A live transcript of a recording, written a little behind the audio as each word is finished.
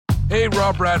Hey,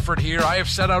 Rob Bradford here. I have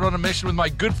set out on a mission with my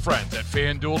good friends at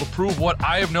FanDuel to prove what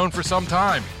I have known for some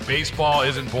time. Baseball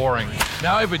isn't boring.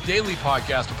 Now I have a daily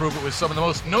podcast to prove it with some of the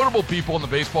most notable people in the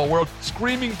baseball world,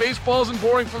 screaming baseball isn't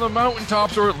boring from the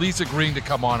mountaintops, or at least agreeing to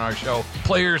come on our show.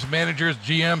 Players, managers,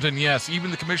 GMs, and yes, even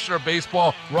the commissioner of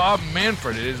baseball, Rob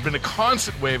Manfred. It has been a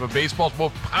constant wave of baseball's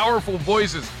most powerful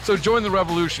voices. So join the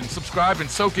revolution. Subscribe and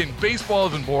soak in Baseball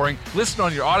Isn't Boring. Listen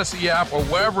on your Odyssey app or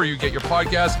wherever you get your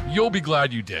podcasts. You'll be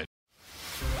glad you did.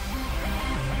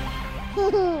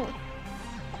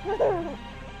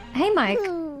 Hey, Mike,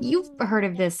 you've heard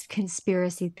of this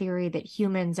conspiracy theory that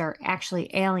humans are actually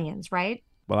aliens, right?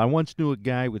 Well, I once knew a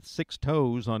guy with 6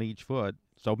 toes on each foot,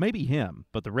 so maybe him,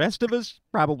 but the rest of us,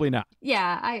 probably not.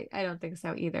 Yeah, I don't think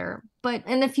so either. But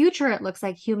in the future, it looks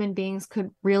like human beings could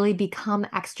really become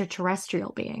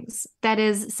extraterrestrial beings. That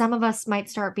is, some of us might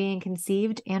start being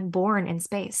conceived and born in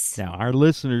space. Now, our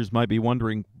listeners might be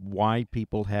wondering why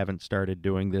people haven't started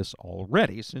doing this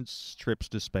already, since trips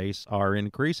to space are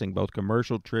increasing, both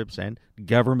commercial trips and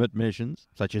government missions,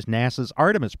 such as NASA's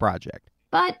Artemis project.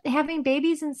 But having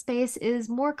babies in space is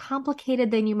more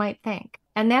complicated than you might think.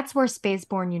 And that's where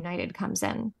Spaceborne United comes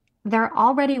in. They're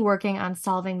already working on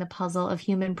solving the puzzle of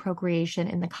human procreation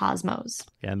in the cosmos.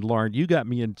 And Lauren, you got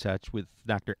me in touch with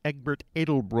Dr. Egbert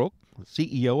Edelbroek,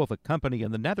 CEO of a company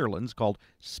in the Netherlands called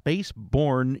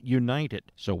Spaceborne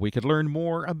United, so we could learn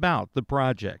more about the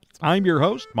project. I'm your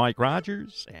host, Mike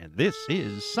Rogers, and this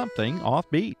is Something Off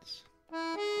Beats.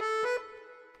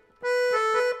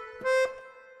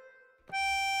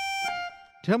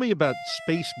 Tell me about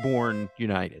Spaceborne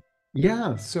United.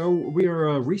 Yeah, so we are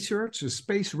a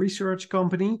space research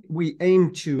company. We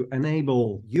aim to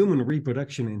enable human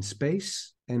reproduction in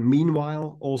space and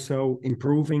meanwhile also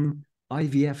improving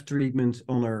IVF treatment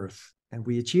on Earth. And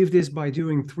we achieve this by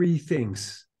doing 3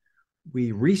 things.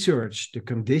 We research the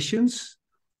conditions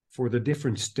for the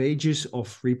different stages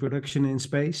of reproduction in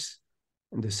space.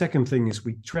 And the second thing is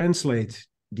we translate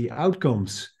the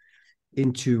outcomes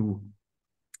into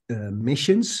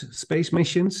space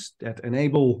missions that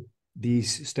enable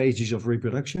these stages of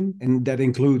reproduction, and that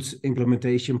includes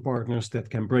implementation partners that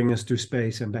can bring us to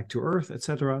space and back to Earth,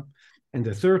 etc. And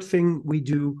the third thing we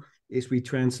do is we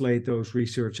translate those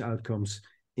research outcomes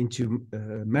into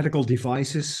medical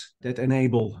devices that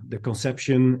enable the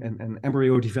conception and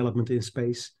embryo development in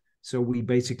space. So we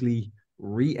basically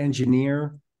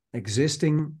re-engineer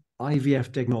existing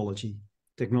IVF technology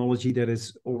that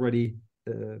is already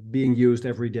being used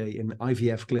every day in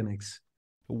IVF clinics.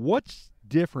 What's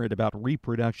different about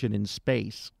reproduction in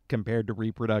space compared to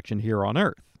reproduction here on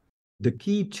Earth? The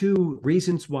key 2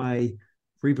 reasons why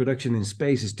reproduction in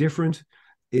space is different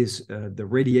is the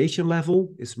radiation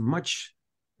level is much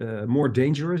more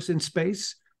dangerous in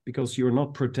space because you're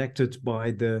not protected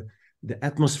by the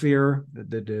atmosphere,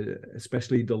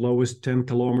 especially the lowest 10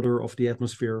 kilometer of the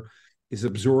atmosphere is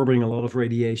absorbing a lot of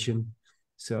radiation.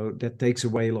 So that takes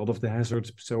away a lot of the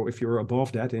hazards. So if you're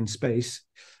above that in space,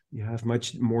 you have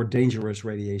much more dangerous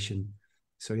radiation.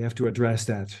 So you have to address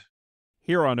that.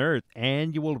 Here on Earth,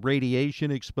 annual radiation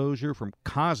exposure from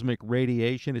cosmic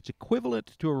radiation, it's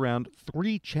equivalent to around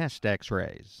 3 chest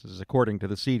X-rays. This is according to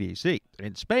the CDC.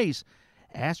 In space,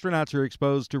 astronauts are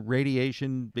exposed to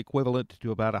radiation equivalent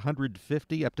to about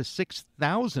 150 up to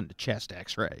 6,000 chest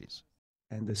X-rays.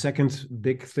 And the second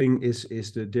big thing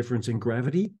is the difference in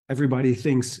gravity. Everybody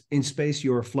thinks in space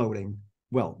you're floating.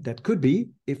 Well, that could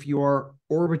be if you are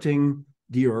orbiting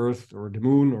the Earth or the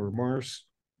Moon or Mars.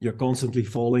 You're constantly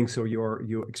falling, so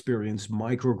you experience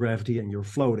microgravity and you're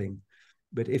floating.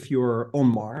 But if you're on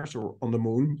Mars or on the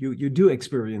Moon, you do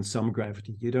experience some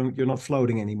gravity. You're not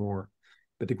floating anymore.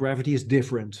 But the gravity is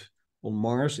different. On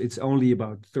Mars, it's only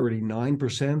about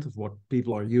 39% of what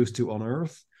people are used to on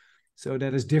Earth. So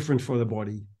that is different for the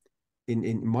body.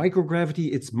 In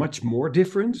microgravity, it's much more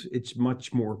different. It's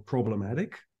much more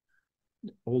problematic.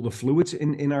 All the fluids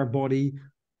in our body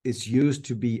is used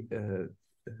to be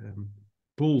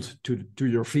pulled to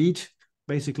your feet,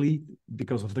 basically,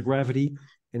 because of the gravity.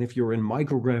 And if you're in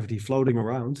microgravity floating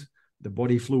around, the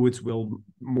body fluids will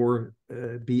more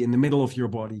be in the middle of your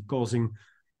body, causing,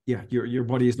 your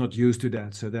body is not used to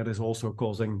that. So that is also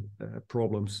causing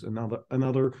problems.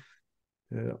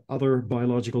 Other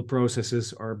biological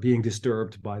processes are being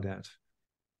disturbed by that.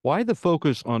 Why the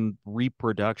focus on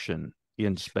reproduction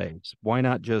in space? Why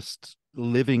not just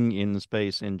living in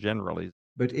space in general?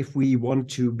 But if we want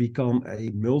to become a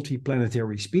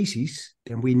multi-planetary species,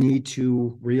 then we need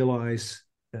to realize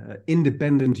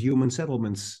independent human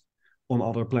settlements on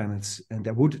other planets. And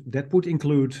that would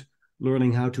include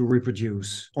learning how to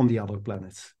reproduce on the other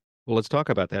planets. Well, let's talk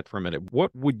about that for a minute.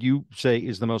 What would you say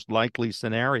is the most likely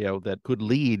scenario that could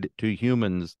lead to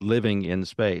humans living in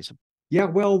space? Yeah,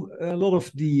 well, a lot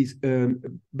of these,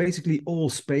 basically all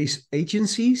space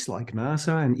agencies like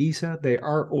NASA and ESA, they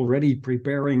are already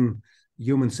preparing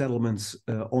human settlements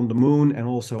on the moon and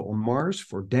also on Mars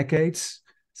for decades.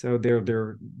 So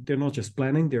they're not just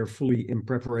planning; they're fully in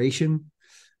preparation.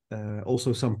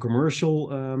 Also, some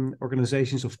commercial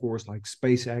organizations, of course, like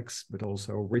SpaceX, but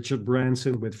also Richard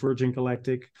Branson with Virgin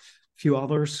Galactic, a few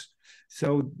others.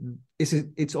 So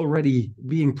it's already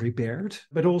being prepared.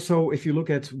 But also, if you look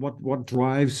at what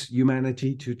drives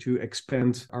humanity to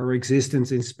expand our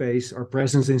existence in space, our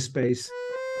presence in space.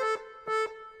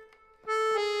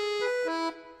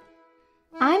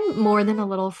 I'm more than a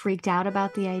little freaked out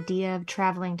about the idea of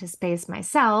traveling to space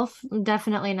myself.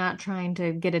 Definitely not trying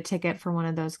to get a ticket for one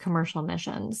of those commercial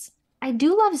missions. I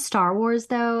do love Star Wars,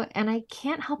 though, and I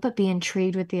can't help but be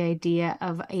intrigued with the idea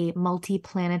of a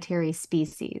multi-planetary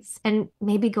species and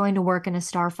maybe going to work in a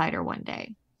starfighter one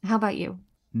day. How about you?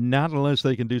 Not unless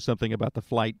they can do something about the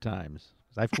flight times.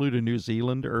 I flew to New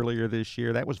Zealand earlier this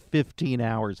year. That was 15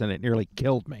 hours and it nearly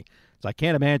killed me. So I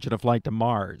can't imagine a flight to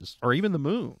Mars or even the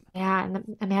moon. Yeah,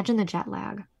 and imagine the jet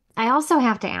lag. I also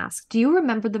have to ask, do you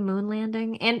remember the moon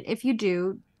landing? And if you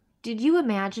do, did you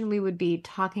imagine we would be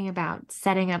talking about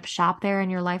setting up shop there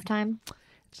in your lifetime?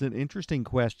 It's an interesting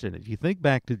question. If you think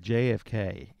back to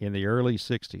JFK in the early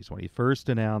 60s when he first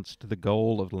announced the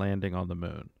goal of landing on the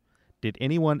moon, did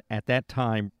anyone at that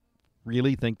time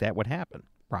really think that would happen?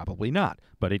 Probably not,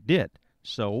 but it did.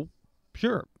 So,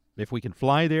 sure, if we can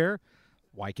fly there,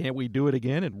 why can't we do it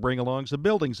again and bring along some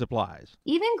building supplies?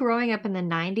 Even growing up in the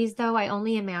 90s, though, I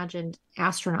only imagined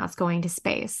astronauts going to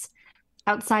space.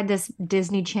 Outside this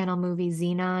Disney Channel movie,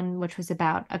 Xenon, which was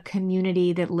about a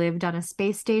community that lived on a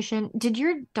space station. Did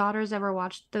your daughters ever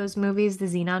watch those movies, the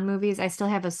Xenon movies? I still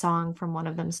have a song from one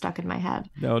of them stuck in my head.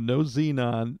 No, no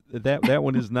Xenon. That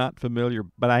one is not familiar,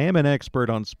 but I am an expert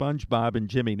on SpongeBob and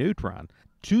Jimmy Neutron.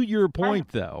 To your point,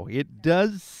 though, it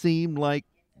does seem like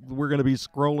we're going to be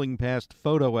scrolling past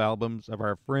photo albums of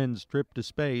our friends' trip to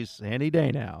space any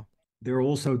day now. There are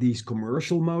also these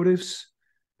commercial motives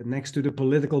next to the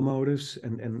political motives,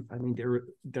 and I mean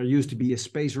there used to be a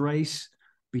space race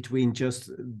between just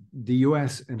the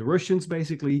US and the Russians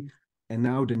basically, and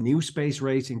now the new space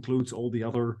race includes all the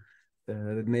other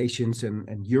nations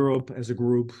and Europe as a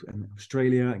group, and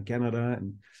Australia and Canada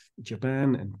and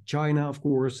Japan and China, of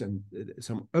course, and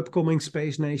some upcoming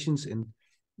space nations in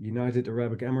United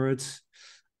Arab Emirates.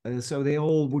 So they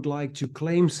all would like to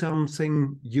claim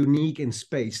something unique in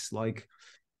space, like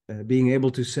being able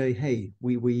to say, hey,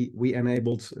 we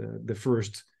enabled the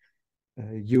first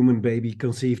human baby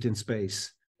conceived in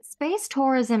space. Space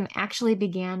tourism actually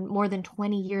began more than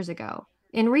 20 years ago.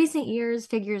 In recent years,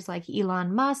 figures like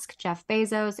Elon Musk, Jeff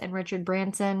Bezos, and Richard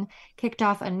Branson kicked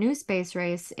off a new space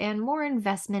race and more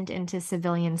investment into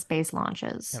civilian space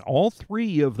launches. And all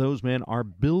three of those men are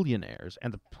billionaires,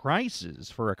 and the prices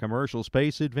for a commercial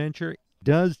space adventure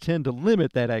does tend to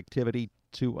limit that activity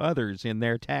to others in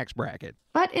their tax bracket.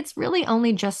 But it's really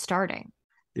only just starting.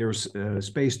 There's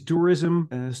space tourism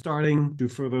starting to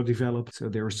further develop. So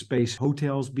there are space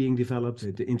hotels being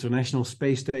developed. The International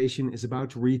Space Station is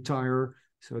about to retire.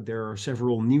 So there are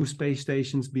several new space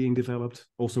stations being developed,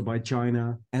 also by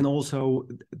China. And also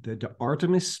the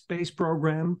Artemis space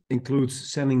program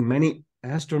includes sending many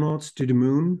astronauts to the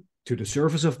moon, to the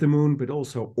surface of the moon, but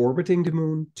also orbiting the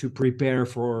moon to prepare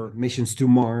for missions to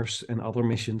Mars and other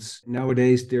missions.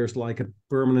 Nowadays, there's like a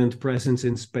permanent presence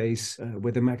in space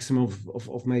with a maximum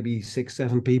of maybe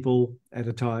 6-7 people at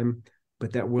a time,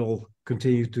 but that will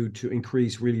continue to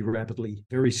increase really rapidly.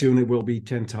 Very soon, it will be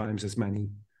 10 times as many,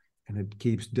 and it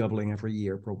keeps doubling every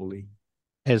year, probably.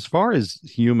 As far as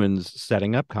humans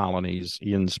setting up colonies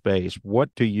in space,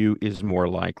 what to you is more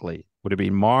likely? Would it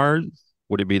be Mars?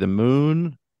 Would it be the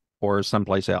moon? Or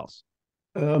someplace else?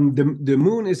 The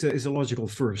moon is a logical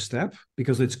first step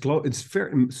because it's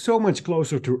so much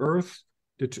closer to Earth.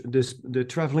 The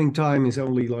traveling time is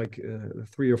only like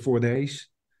 3 or 4 days,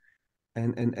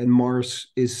 and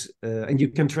Mars is and you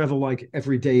can travel like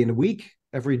every day in the week,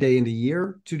 every day in the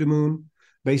year to the moon,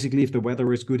 basically if the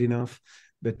weather is good enough.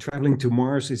 But traveling to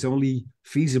Mars is only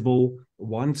feasible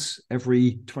once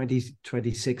every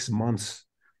 26 months.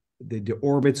 The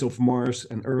orbits of Mars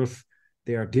and Earth,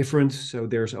 they are different. So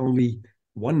there's only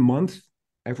 1 month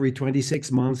every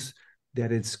 26 months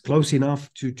that it's close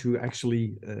enough to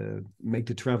actually make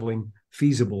the traveling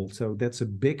feasible. So that's a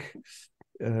big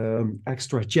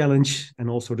extra challenge.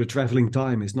 And also the traveling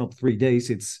time is not 3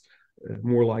 days. It's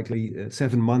more likely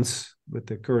 7 months with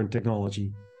the current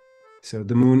technology. So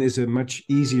the moon is a much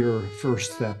easier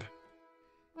first step.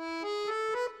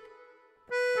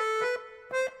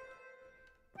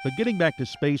 But getting back to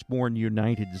Spaceborne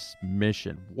United's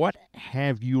mission, what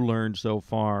have you learned so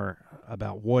far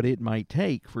about what it might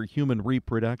take for human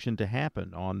reproduction to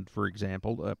happen on, for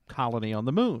example, a colony on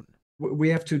the moon? We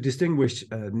have to distinguish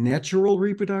natural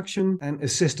reproduction and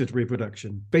assisted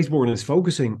reproduction. Spaceborne is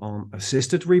focusing on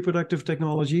assisted reproductive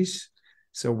technologies.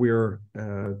 So we're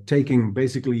taking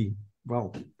basically,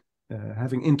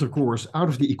 having intercourse out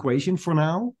of the equation for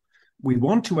now. We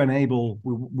want to enable,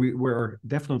 we're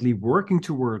definitely working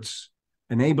towards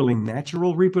enabling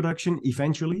natural reproduction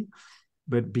eventually,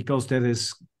 but because that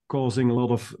is causing a lot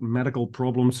of medical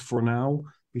problems for now,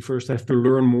 we first have to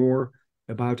learn more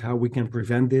about how we can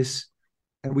prevent this.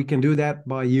 And we can do that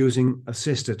by using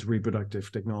assisted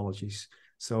reproductive technologies.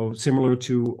 So similar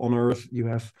to on Earth, you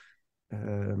have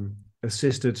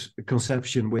assisted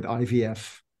conception with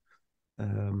IVF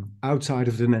outside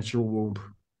of the natural womb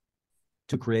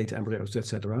to create embryos,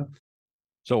 etc.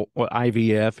 So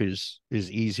IVF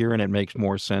is easier and it makes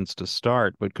more sense to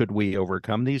start, but could we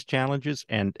overcome these challenges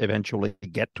and eventually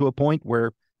get to a point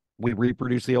where we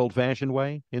reproduce the old-fashioned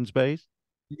way in space?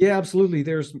 Yeah, absolutely.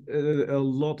 There's a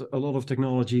lot of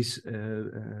technologies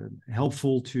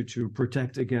helpful to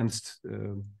protect against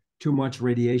too much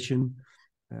radiation.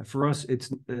 For us,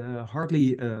 it's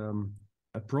hardly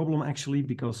a problem actually,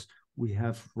 because we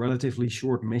have relatively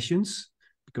short missions,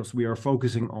 because we are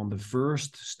focusing on the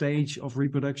first stage of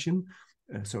reproduction,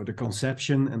 so the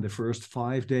conception and the first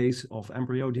 5 days of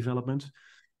embryo development.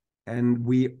 And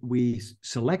we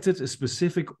selected a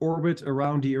specific orbit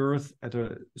around the Earth at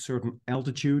a certain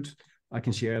altitude. I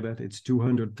can share that it's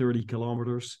 230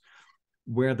 kilometers,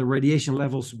 where the radiation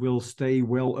levels will stay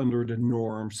well under the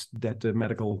norms that the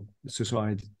medical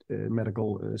society,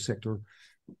 medical sector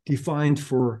defined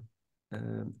for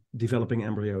developing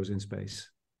embryos in space.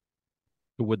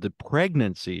 Would the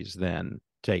pregnancies then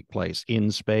take place in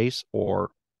space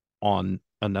or on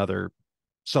another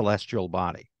celestial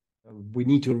body? We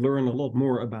need to learn a lot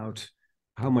more about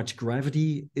how much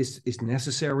gravity is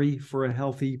necessary for a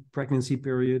healthy pregnancy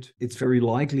period. It's very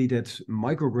likely that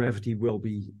microgravity will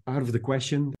be out of the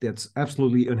question. That's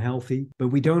absolutely unhealthy. But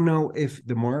we don't know if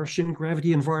the Martian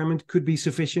gravity environment could be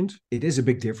sufficient. It is a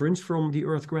big difference from the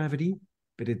Earth gravity,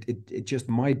 but it just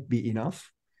might be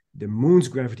enough. The moon's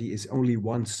gravity is only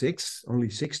 1/6, only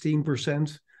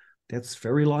 16%. That's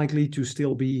very likely to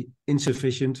still be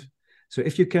insufficient. So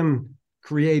if you can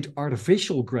create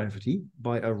artificial gravity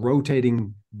by a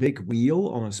rotating big wheel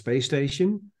on a space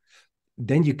station,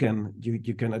 then you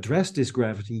can address this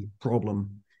gravity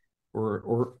problem,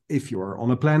 or if you are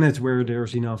on a planet where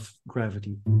there's enough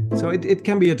gravity. So it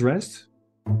can be addressed.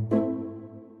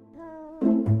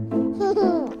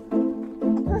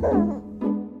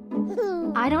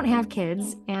 I don't have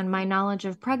kids, and my knowledge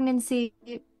of pregnancy,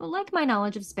 like my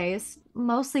knowledge of space,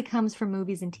 mostly comes from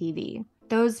movies and TV.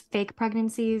 Those fake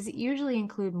pregnancies usually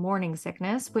include morning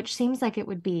sickness, which seems like it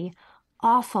would be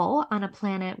awful on a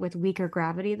planet with weaker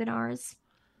gravity than ours.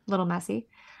 A little messy.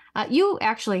 You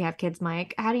actually have kids,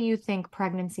 Mike. How do you think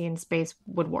pregnancy in space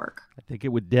would work? I think it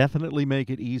would definitely make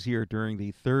it easier during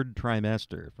the third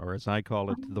trimester, or as I call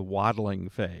it, the waddling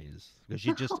phase,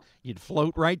 because you'd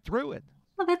float right through it.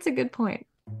 Well, that's a good point.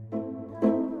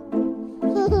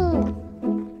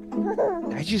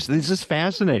 This is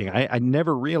fascinating. I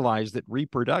never realized that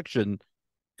reproduction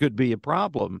could be a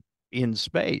problem in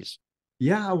space.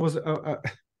 Yeah,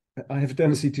 I have a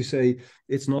tendency to say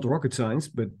it's not rocket science,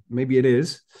 but maybe it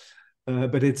is.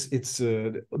 But it's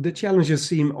the challenges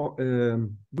seem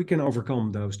we can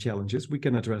overcome those challenges. We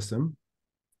can address them.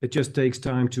 It just takes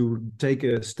time to take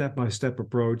a step-by-step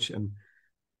approach and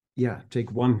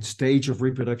take one stage of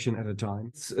reproduction at a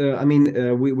time.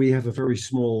 We have a very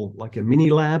small, like a mini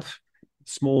lab,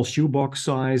 small shoebox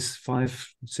size,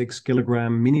 5-6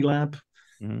 kilogram mini lab.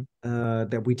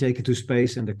 That we take into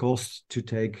space, and the cost to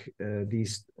take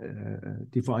these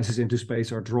devices into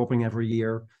space are dropping every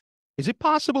year. Is it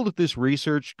possible that this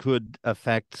research could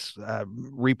affect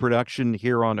reproduction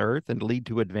here on Earth and lead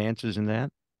to advances in that?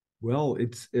 Well,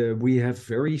 we have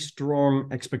very strong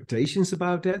expectations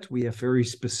about that. We have very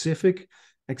specific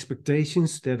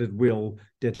expectations that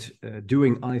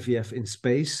doing IVF in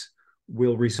space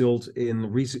will result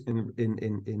in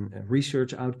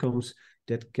research outcomes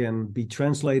that can be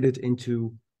translated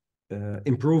into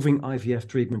improving IVF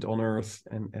treatment on Earth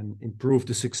and improve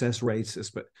the success rates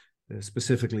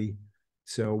specifically.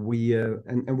 So we're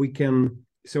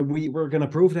going to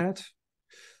prove that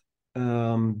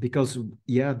because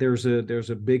there's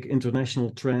a big international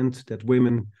trend that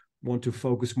women want to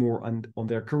focus more on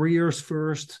their careers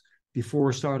first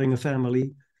before starting a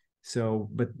family. So,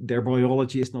 but their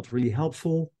biology is not really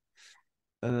helpful.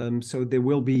 So there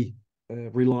will be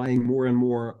relying more and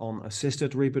more on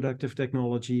assisted reproductive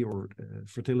technology or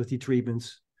fertility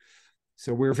treatments.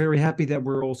 So we're very happy that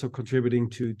we're also contributing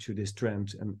to this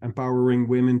trend and empowering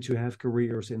women to have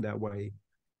careers in that way.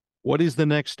 What is the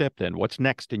next step then? What's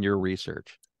next in your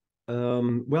research?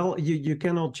 Well, you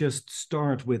cannot just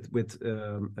start with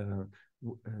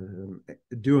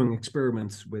doing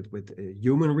experiments with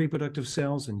human reproductive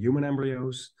cells and human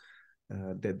embryos.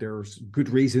 That there's good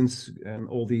reasons and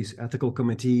all these ethical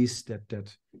committees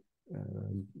that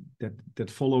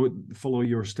follow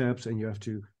your steps, and you have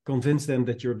to convince them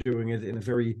that you're doing it in a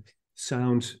very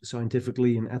sound,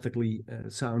 scientifically and ethically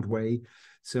sound way.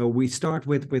 So we start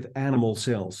with animal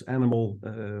cells, animal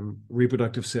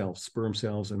reproductive cells, sperm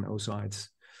cells and oocytes.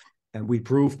 And we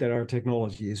prove that our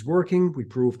technology is working. We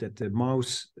prove that the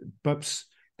mouse pups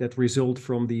that result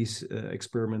from these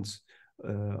experiments,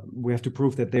 we have to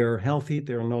prove that they're healthy,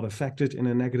 they're not affected in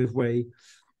a negative way.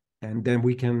 And then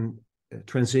we can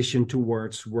transition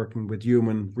towards working with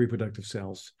human reproductive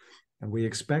cells. And we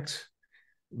expect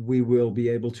we will be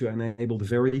able to enable the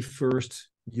very first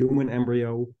human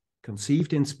embryo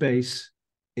conceived in space,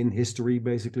 in history,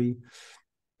 basically,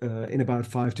 in about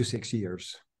 5 to 6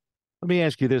 years. Let me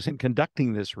ask you this. In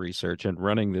conducting this research and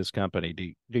running this company,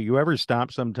 do you ever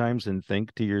stop sometimes and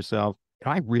think to yourself,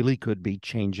 I really could be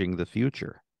changing the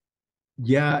future?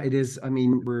 Yeah, it is. I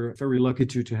mean, we're very lucky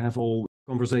to have all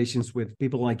conversations with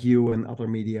people like you and other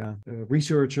media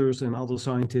researchers and other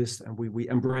scientists, and we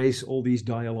embrace all these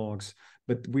dialogues.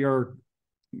 But we are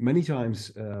many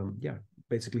times,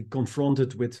 basically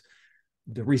confronted with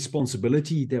the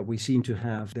responsibility that we seem to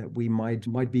have, that we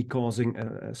might be causing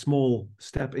a small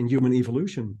step in human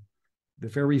evolution. The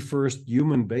very first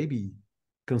human baby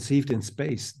conceived in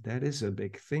space, that is a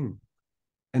big thing.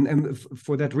 And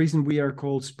for that reason, we are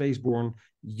called Spaceborne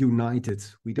United.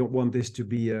 We don't want this to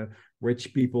be a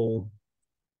rich people,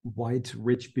 white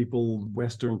rich people,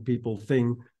 Western people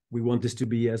thing. We want this to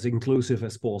be as inclusive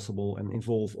as possible and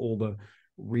involve all the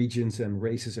regions and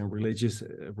races and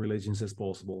religions as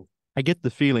possible. I get the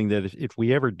feeling that if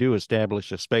we ever do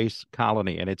establish a space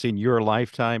colony and it's in your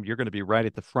lifetime, you're going to be right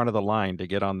at the front of the line to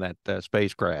get on that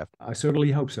spacecraft. I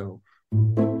certainly hope so.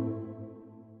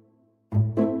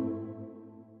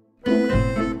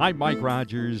 I'm Mike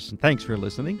Rogers, and thanks for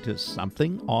listening to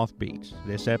Something Offbeat.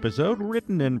 This episode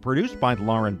written and produced by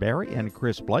Lauren Barry and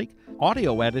Chris Blake,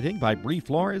 audio editing by Bree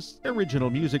Flores, original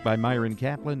music by Myron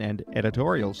Kaplan, and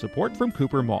editorial support from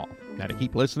Cooper Mall. Now to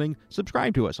keep listening,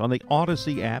 subscribe to us on the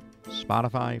Odyssey app,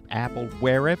 Spotify, Apple,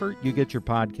 wherever you get your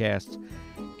podcasts.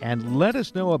 And let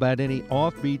us know about any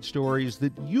offbeat stories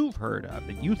that you've heard of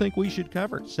that you think we should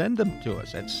cover. Send them to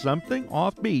us at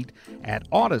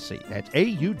somethingoffbeat@Odyssey. That's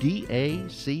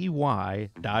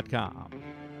AUDACY.com.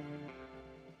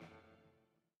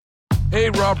 Hey,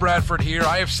 Rob Bradford here.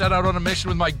 I have set out on a mission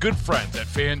with my good friends at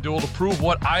FanDuel to prove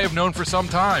what I have known for some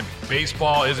time.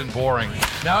 Baseball isn't boring.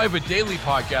 Now I have a daily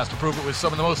podcast to prove it with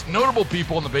some of the most notable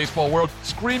people in the baseball world,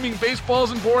 screaming baseball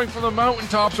isn't boring from the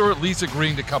mountaintops, or at least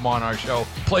agreeing to come on our show.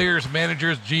 Players,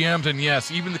 managers, GMs, and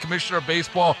yes, even the commissioner of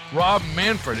baseball, Rob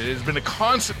Manfred. It has been a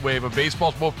constant wave of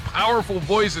baseball's most powerful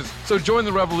voices. So join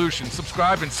the revolution.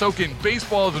 Subscribe and soak in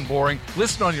Baseball Isn't Boring.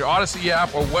 Listen on your Odyssey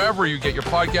app or wherever you get your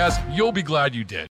podcasts. You'll be glad you did.